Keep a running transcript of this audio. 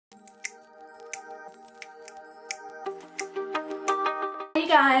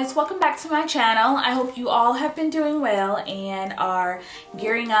guys, welcome back to my channel. I hope you all have been doing well and are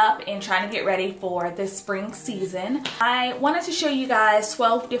gearing up and trying to get ready for this spring season. I wanted to show you guys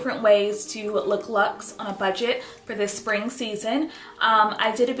 12 different ways to look luxe on a budget for this spring season.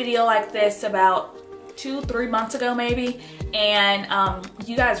 I did a video like this about 2-3 months ago maybe, and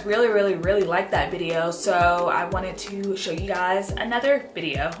you guys really liked that video, so I wanted to show you guys another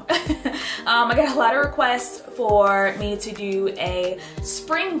video. I got a lot of requests for me to do a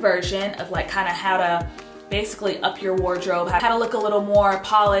spring version of like kind of how to basically up your wardrobe, how to look a little more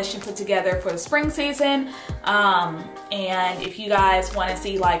polished and put together for the spring season. And if you guys want to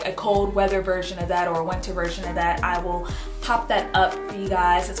see like a cold weather version of that or a winter version of that, I will pop that up for you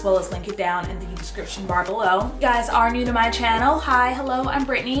guys, as well as link it down in the description bar below. If you guys are new to my channel, hi, hello, I'm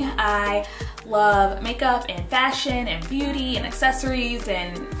Brittany. I love makeup and fashion and beauty and accessories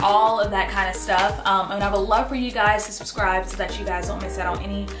and all of that kind of stuff. And I would love for you guys to subscribe so that you guys don't miss out on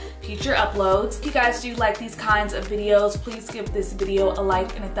any future uploads. If you guys do like these kinds of videos, please give this video a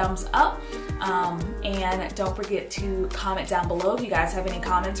like and a thumbs up. And don't forget to comment down below if you guys have any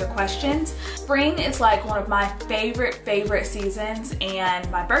comments or questions. Spring is like one of my favorite seasons, and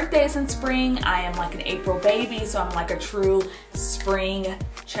my birthday is in spring. I am like an April baby, so I'm like a true spring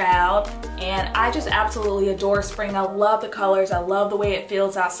child, and I just absolutely adore spring. I love the colors, I love the way it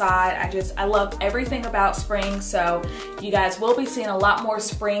feels outside. I love everything about spring, so you guys will be seeing a lot more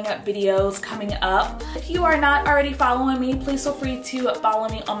spring videos coming up. If you are not already following me, please feel free to follow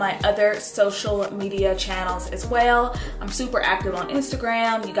me on my other social media channels as well. I'm super active on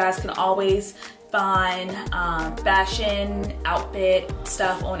Instagram. You guys can always find fashion, outfit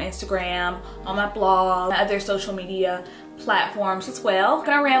stuff on Instagram, on my blog, my other social media platforms as well. I'm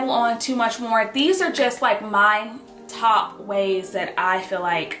gonna ramble on too much more. These are just like my top ways that I feel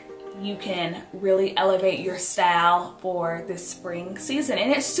like you can really elevate your style for this spring season.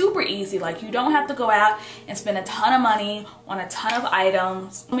 And it's super easy. Like, you don't have to go out and spend a ton of money on a ton of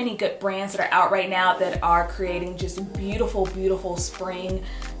items. So many good brands that are out right now that are creating just beautiful spring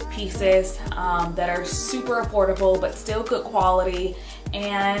pieces that are super affordable but still good quality,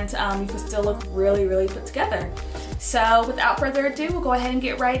 and you can still look really put together. So without further ado, we'll go ahead and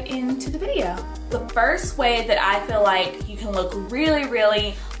get right into the video. The first way that I feel like you can look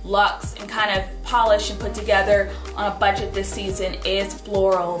really luxe and kind of polished and put together on a budget this season is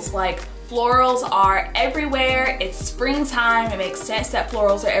florals. Like, florals are everywhere. It's springtime. It makes sense that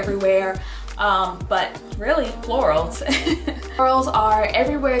florals are everywhere. But really, florals. Florals are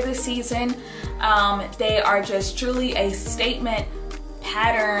everywhere this season. They are just truly a statement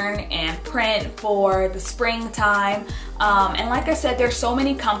pattern and print for the springtime. And like I said, there's so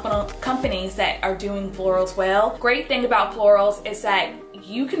many companies that are doing florals well. Great thing about florals is that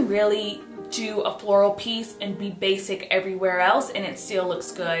you can really do a floral piece and be basic everywhere else and it still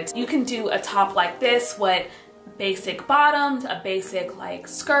looks good. You can do a top like this with basic bottoms, a basic like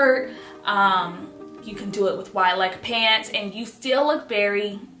skirt. You can do it with wide leg pants and you still look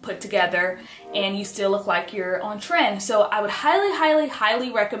very put together and you still look like you're on trend. So I would highly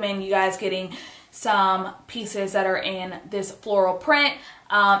recommend you guys getting some pieces that are in this floral print.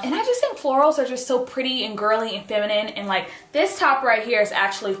 And I just think florals are just so pretty and girly and feminine. And like, this top right here is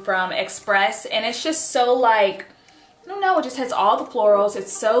actually from Express, and it's just so like, I don't know, it just has all the florals.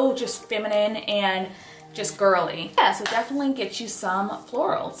 It's so just feminine and just girly. Yeah, so definitely get you some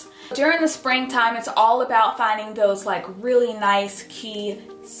florals. During the springtime, it's all about finding those like really nice, key,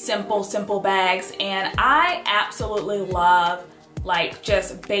 simple bags. And I absolutely love like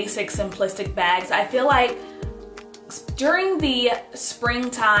just basic, simplistic bags. I feel like during the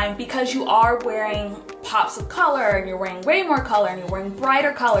springtime, because you are wearing pops of color and you're wearing way more color and you're wearing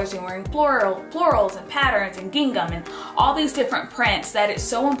brighter colors and you're wearing florals and patterns and gingham and all these different prints, that it's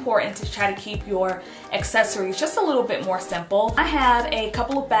so important to try to keep your accessories just a little bit more simple. I have a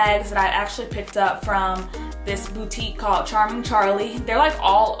couple of bags that I actually picked up from this boutique called Charming Charlie. They're like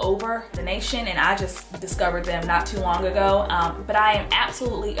all over the nation and I just discovered them not too long ago. But I am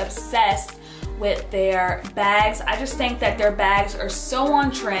absolutely obsessed with their bags. I just think that their bags are so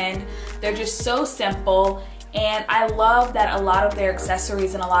on trend. They're just so simple, and I love that a lot of their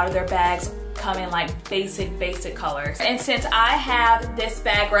accessories and a lot of their bags come in like basic colors. And since I have this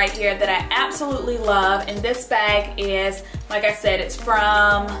bag right here that I absolutely love, and this bag is, like I said, it's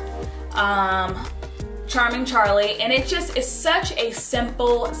from Charming Charlie, and it just is such a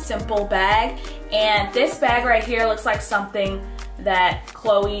simple bag. And this bag right here looks like something that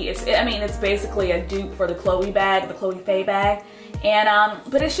Chloe is, I mean, it's basically a dupe for the Chloe bag, the Chloe Faye bag. And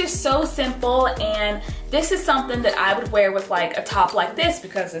but it's just so simple, and This is something that I would wear with like a top like this,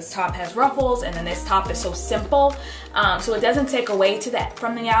 because this top has ruffles and then this top is so simple. So it doesn't take away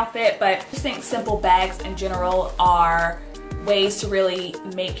from the outfit, but I just think simple bags in general are ways to really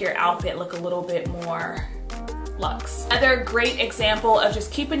make your outfit look a little bit more luxe. Another great example of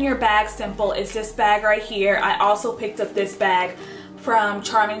just keeping your bag simple is this bag right here. I also picked up this bag from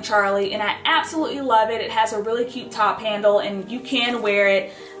Charming Charlie and I absolutely love it. It has a really cute top handle and you can wear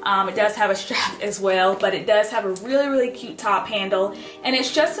it. It does have a strap as well, but it does have a really cute top handle, and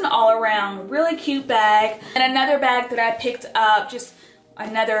it's just an all-around really cute bag. And another bag that I picked up, just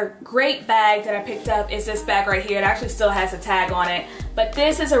another great bag that I picked up, is this bag right here. It actually still has a tag on it, but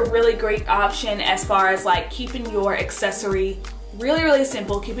this is a really great option as far as like keeping your accessory really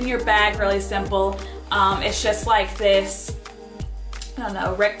simple, keeping your bag really simple. It's just like this, I don't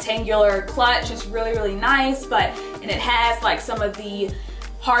know, rectangular clutch. It's really nice, and it has like some of the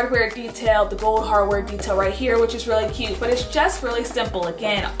hardware detail, the gold hardware detail right here, which is really cute, but it's just really simple.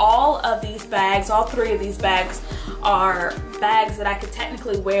 Again, all of these bags, all three of these bags are bags that I could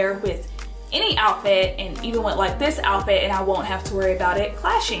technically wear with any outfit, and even with like this outfit, and I won't have to worry about it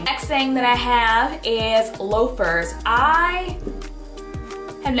clashing. Next thing that I have is loafers. I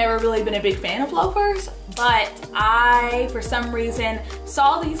have never really been a big fan of loafers, but I, for some reason,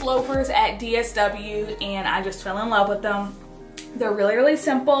 saw these loafers at DSW and I just fell in love with them. They're really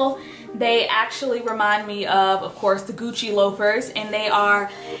simple. They actually remind me of course, the Gucci loafers, and they are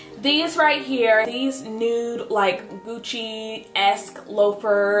these right here, these nude, like Gucci-esque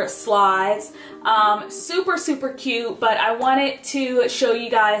loafer slides. Super cute, but I wanted to show you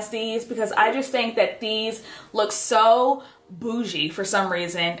guys these because I just think that these look so bougie for some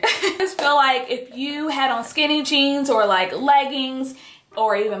reason. I just feel like if you had on skinny jeans or like leggings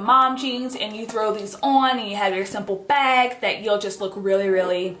or even mom jeans and you throw these on and you have your simple bag, that you'll just look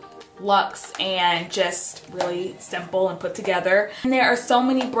really luxe and just really simple and put together. And there are so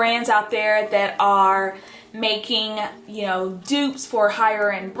many brands out there that are making, you know, dupes for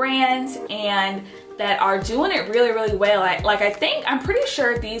higher end brands and that are doing it really well. I'm pretty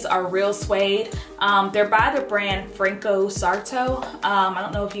sure these are real suede. They're by the brand Franco Sarto. I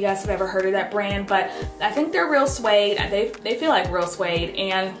don't know if you guys have ever heard of that brand, but I think they're real suede. They feel like real suede,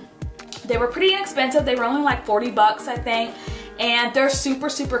 and they were pretty inexpensive. They were only like 40 bucks, I think. And they're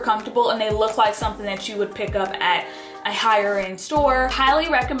super comfortable, and they look like something that you would pick up at a higher end store. Highly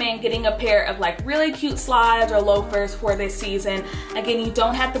recommend getting a pair of like really cute slides or loafers for this season. Again, you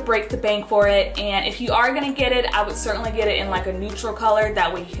don't have to break the bank for it, and if you are gonna get it, I would certainly get it in like a neutral color.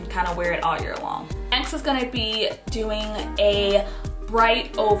 That way you can kind of wear it all year long. Next is gonna be doing a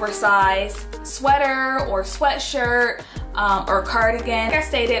bright oversized sweater or sweatshirt or cardigan. Like I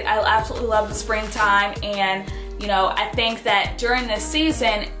stated, I absolutely love the springtime, and you know, I think that during this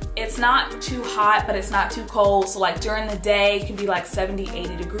season, it's not too hot, but it's not too cold. So like during the day, it can be like 70,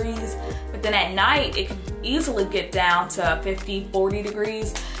 80 degrees. But then at night, it can easily get down to 50, 40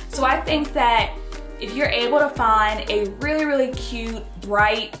 degrees. So I think that if you're able to find a really cute,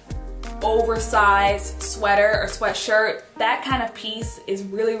 bright, oversized sweater or sweatshirt, that kind of piece is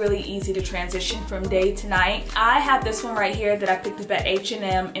really easy to transition from day to night. I have this one right here that I picked up at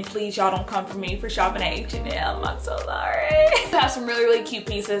H&M, and please y'all don't come for me for shopping at H&M. I'm so sorry. I have some really cute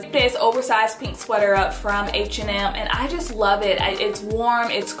pieces. This oversized pink sweater up from H&M, and I just love it. It's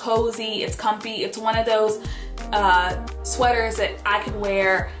warm, it's cozy, it's comfy. It's one of those sweaters that I could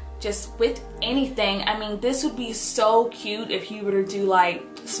wear just with anything. I mean, this would be so cute if you were to do like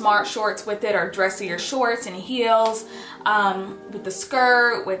smart shorts with it, or dressier shorts and heels with the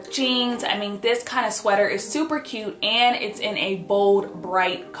skirt, with jeans. I mean, this kind of sweater is super cute, and it's in a bold,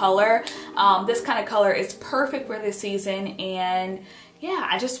 bright color. This kind of color is perfect for this season, and yeah,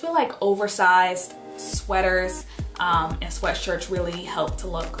 I just feel like oversized sweaters and sweatshirts really help to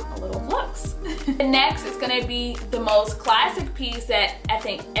look a little luxe. Next is gonna be the most classic piece that I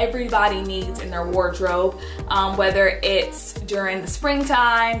think everybody needs in their wardrobe, whether it's during the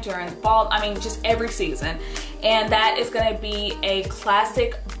springtime, during the fall, I mean, just every season. And that is gonna be a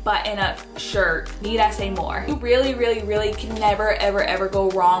classic button-up shirt. Need I say more? You really can never ever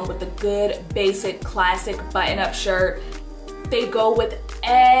go wrong with a good, basic, classic button-up shirt. They go with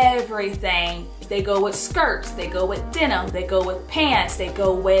everything. They go with skirts, they go with denim, they go with pants, they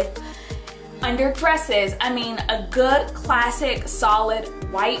go with under dresses. I mean, a good classic solid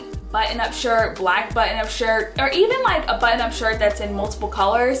white button-up shirt, black button-up shirt, or even like a button-up shirt that's in multiple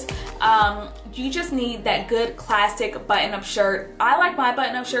colors. You just need that good classic button-up shirt. I like my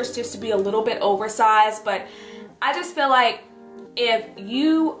button-up shirts just to be a little bit oversized, but I just feel like if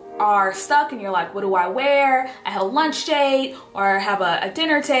you are stuck and you're like, what do I wear? I have a lunch date or I have a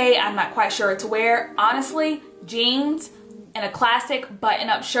dinner date. I'm not quite sure what to wear. Honestly, jeans and a classic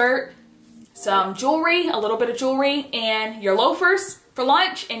button-up shirt, some jewelry, a little bit of jewelry, and your loafers for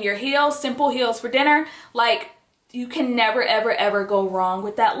lunch and your heels, simple heels for dinner. Like, you can never, ever, ever go wrong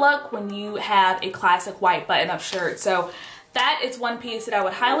with that look when you have a classic white button-up shirt. So that is one piece that I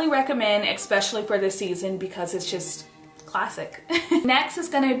would highly recommend, especially for this season, because it's just classic. Next is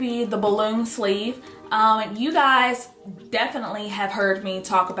gonna be the balloon sleeve. You guys definitely have heard me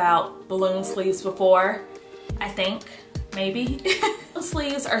talk about balloon sleeves before, I think, maybe.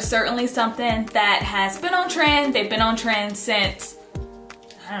 Sleeves are certainly something that has been on trend. They've been on trend since,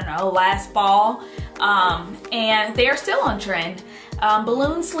 I don't know, last fall, and they are still on trend.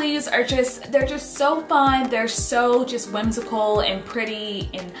 Balloon sleeves are they're just so fun. They're so just whimsical and pretty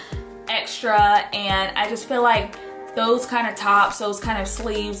and extra, and I just feel like those kind of tops, those kind of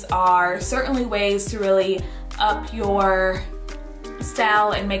sleeves are certainly ways to really up your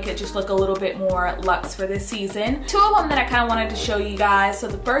style and make it just look a little bit more luxe for this season. Two of them that I kind of wanted to show you guys. So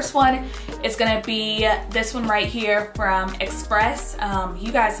the first one is gonna be this one right here from Express.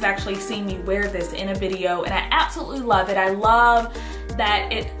 You guys have actually seen me wear this in a video and I absolutely love it. I love that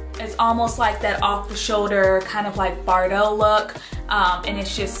it is almost like that off the shoulder kind of like Bardot look, and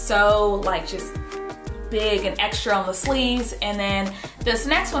it's just so like just big and extra on the sleeves. And then this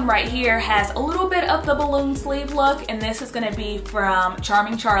next one right here has a little bit of the balloon sleeve look, and this is gonna be from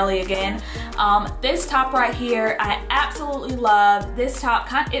Charming Charlie again. This top right here, I absolutely love. This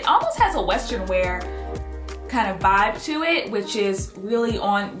top, it almost has a Western wear kind of vibe to it, which is really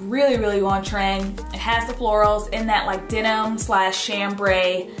on trend. It has the florals in that like denim slash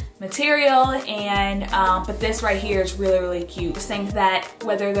chambray material, and but this right here is really cute. Just think that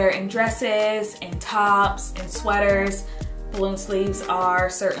whether they're in dresses and tops and sweaters, balloon sleeves are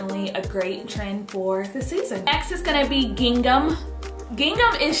certainly a great trend for the season. Next is gonna be gingham.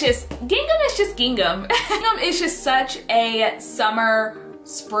 Gingham is just gingham. Gingham is just such a summer,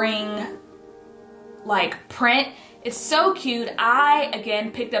 spring like print. It's so cute. I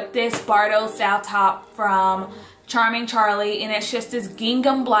again picked up this Bardot style top from Charming Charlie, and it's just this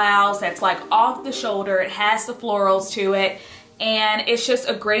gingham blouse that's like off the shoulder. It has the florals to it, and it's just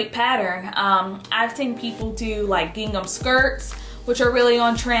a great pattern. I've seen people do like gingham skirts, which are really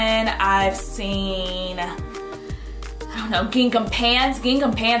on trend. I've seen, I don't know, gingham pants.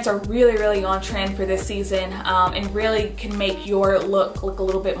 Gingham pants are really on trend for this season, and really can make your look a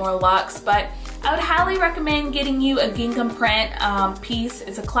little bit more luxe. But I would highly recommend getting you a gingham print piece.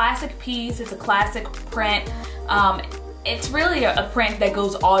 It's a classic piece, it's a classic print. It's really a print that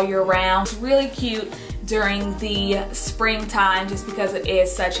goes all year round. It's really cute during the springtime just because it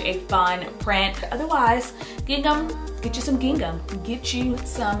is such a fun print. Otherwise, gingham, get you some gingham. Get you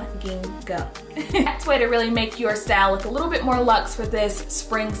some gingham. Next way to really make your style look a little bit more luxe for this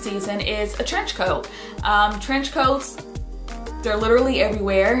spring season is a trench coat. Trench coats, they're literally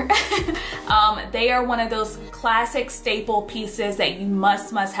everywhere. They are one of those classic staple pieces that you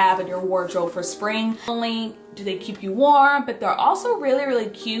must have in your wardrobe for spring. Not only do they keep you warm, but they're also really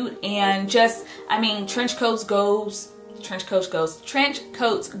cute, and just, I mean, trench coats go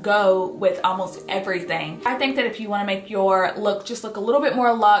with almost everything. I think that if you want to make your look just look a little bit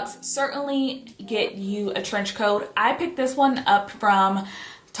more luxe, certainly get you a trench coat. I picked this one up from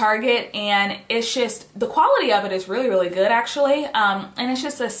Target, and it's just, the quality of it is really good actually, and it's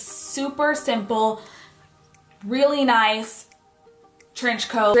just a super simple, really nice trench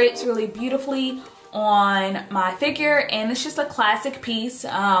coat. Drapes really beautifully on my figure, and it's just a classic piece.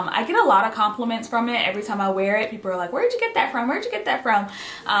 I get a lot of compliments from it every time I wear it. People are like, where'd you get that from? Where'd you get that from?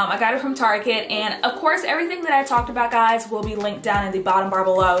 I got it from Target, and of course everything that I talked about, guys, will be linked down in the bottom bar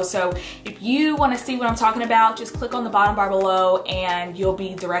below. So if you want to see what I'm talking about, just click on the bottom bar below and you'll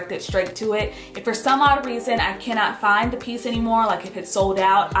be directed straight to it. If for some odd reason I cannot find the piece anymore, like if it's sold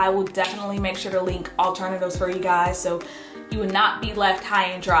out, I will definitely make sure to link alternatives for you guys, so you would not be left high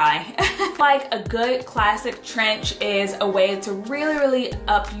and dry. Like a good classic trench is a way to really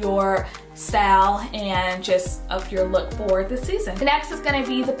up your style and just up your look for the season. The next is gonna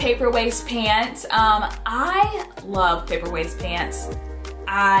be the paper waist pants. I love paper waist pants.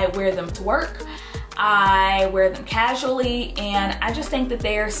 I wear them to work, I wear them casually, and I just think that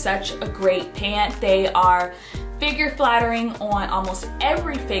they are such a great pant. They are figure flattering on almost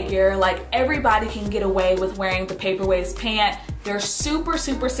every figure. Like, everybody can get away with wearing the paper waist pant. They're super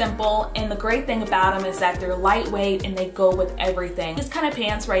simple, and the great thing about them is that they're lightweight and they go with everything. These kind of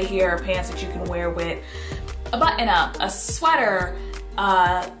pants right here are pants that you can wear with a button up, a sweater,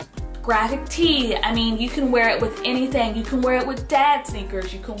 graphic tee. I mean, you can wear it with anything. You can wear it with dad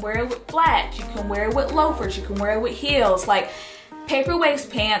sneakers. You can wear it with flats. You can wear it with loafers. You can wear it with heels. Like, paper waist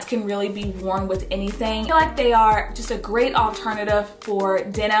pants can really be worn with anything. I feel like they are just a great alternative for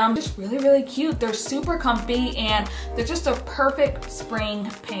denim. Just really, really cute. They're super comfy and they're just a perfect spring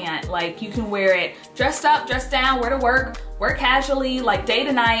pant. Like, you can wear it dressed up, dressed down, wear to work, wear casually, like day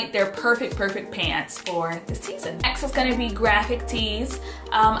to night. They're perfect, perfect pants for this season. Next is gonna be graphic tees.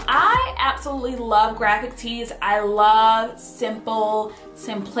 I absolutely love graphic tees. I love simple,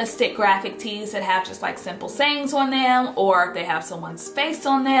 simplistic graphic tees that have just like simple sayings on them, or if they have someone's face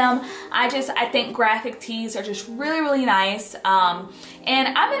on them. I think graphic tees are just really, really nice. And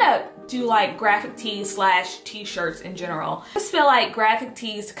I'm gonna do like graphic tees / t-shirts in general. I just feel like graphic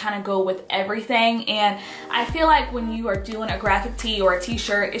tees kind of go with everything, and I feel like when you are doing a graphic tee or a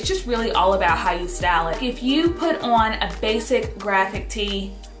t-shirt, it's just really all about how you style it. If you put on a basic graphic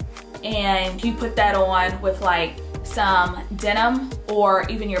tee and you put that on with like some denim or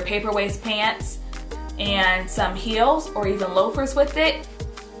even your paper waist pants and some heels or even loafers with it,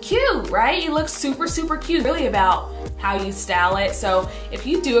 cute, right? You look super, super cute. Really about how you style it. So if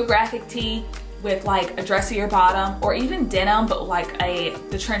you do a graphic tee with like a dressier bottom or even denim but like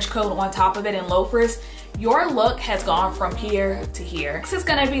the trench coat on top of it and loafers, your look has gone from here to here. This is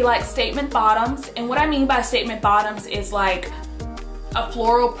gonna be like statement bottoms, and what I mean by statement bottoms is like a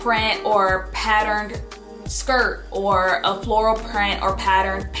floral print or patterned skirt or a floral print or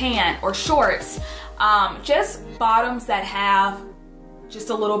patterned pant or shorts. Just bottoms that have just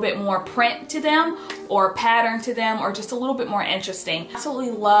a little bit more print to them or pattern to them or just a little bit more interesting.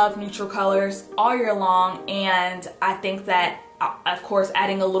 Absolutely love neutral colors all year long, and I think that of course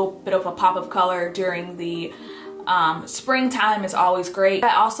adding a little bit of a pop of color during the springtime is always great.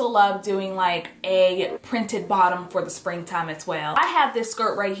 I also love doing like a printed bottom for the springtime as well. I have this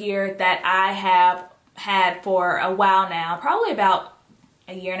skirt right here that I have had for a while now, probably about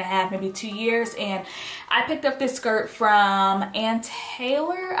a year and a half, maybe 2 years, and I picked up this skirt from Ann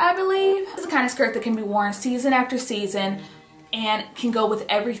Taylor, I believe. It's the kind of skirt that can be worn season after season and can go with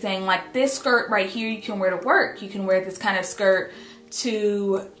everything. Like this skirt right here, you can wear to work. You can wear this kind of skirt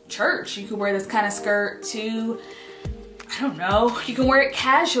to church. You can wear this kind of skirt to, I don't know, you can wear it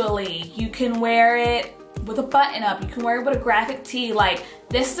casually. You can wear it with a button up. You can wear it with a graphic tee. Like,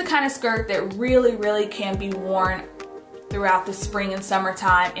 this is the kind of skirt that really, really can be worn throughout the spring and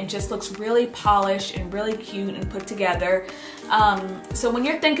summertime and just looks really polished and really cute and put together. So when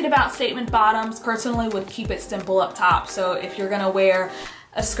you're thinking about statement bottoms, personally would keep it simple up top. So if you're gonna wear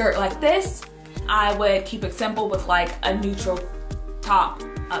a skirt like this, I would keep it simple with like a neutral top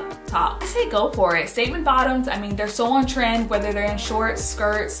up top. I say go for it. Statement bottoms, I mean, they're so on trend, whether they're in shorts,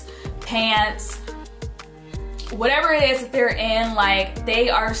 skirts, pants, whatever it is that they're in, like they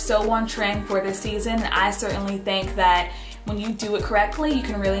are so on trend for this season. I certainly think that when you do it correctly, you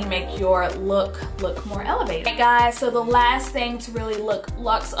can really make your look more elevated. Okay guys, so the last thing to really look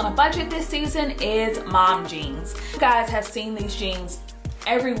luxe on a budget this season is mom jeans. You guys have seen these jeans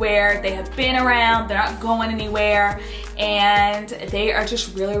everywhere. They have been around, they're not going anywhere, and they are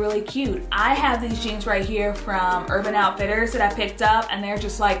just really, really cute. I have these jeans right here from Urban Outfitters that I picked up, and they're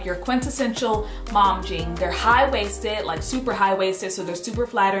just like your quintessential mom jean. They're high-waisted, like super high-waisted, so they're super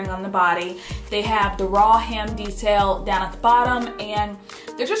flattering on the body. They have the raw hem detail down at the bottom, and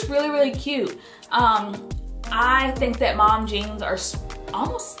they're just really, really cute. I think that mom jeans are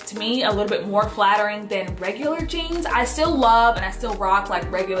almost, to me, a little bit more flattering than regular jeans. I still love and I still rock like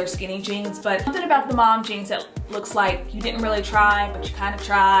regular skinny jeans, but something about the mom jeans that looks like you didn't really try, but you kind of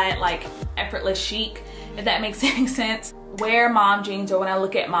tried, like effortless chic, if that makes any sense. Wear mom jeans, or when I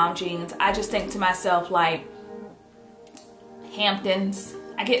look at mom jeans, I just think to myself like Hamptons.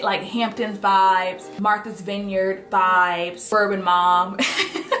 I get like Hamptons vibes, Martha's Vineyard vibes, Suburban Mom.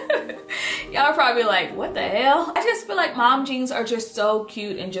 Y'all are probably like, what the hell? I just feel like mom jeans are just so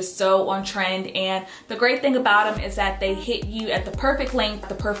cute and just so on trend, and the great thing about them is that they hit you at the perfect length,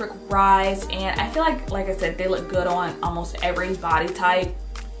 the perfect rise, and I feel like I said, they look good on almost every body type.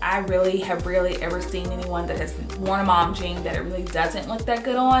 I really have rarely ever seen anyone that has worn a mom jean that it really doesn't look that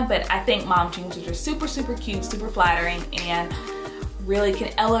good on, but I think mom jeans are just super, super cute, super flattering, and really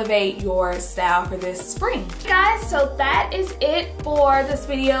can elevate your style for this spring. Guys, so that is it for this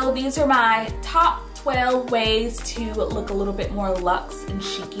video. These are my top 12 ways to look a little bit more luxe and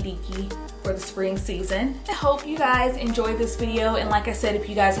chicy-deaky for the spring season. I hope you guys enjoyed this video, and like I said, if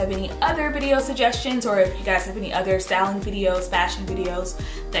you guys have any other video suggestions or if you guys have any other styling videos, fashion videos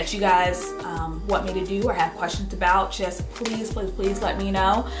that you guys want me to do or have questions about, just please let me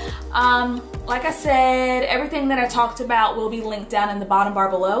know. Like I said, everything that I talked about will be linked down in the bottom bar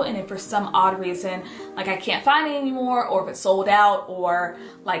below, and if for some odd reason like I can't find it anymore, or if it's sold out, or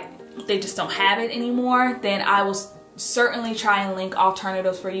like they just don't have it anymore, then I will certainly try and link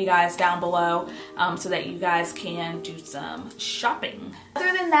alternatives for you guys down below, so that you guys can do some shopping.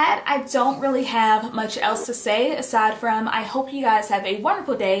 Other than that, I don't really have much else to say aside from I hope you guys have a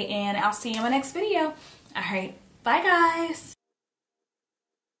wonderful day, and I'll see you in my next video. Alright, bye guys!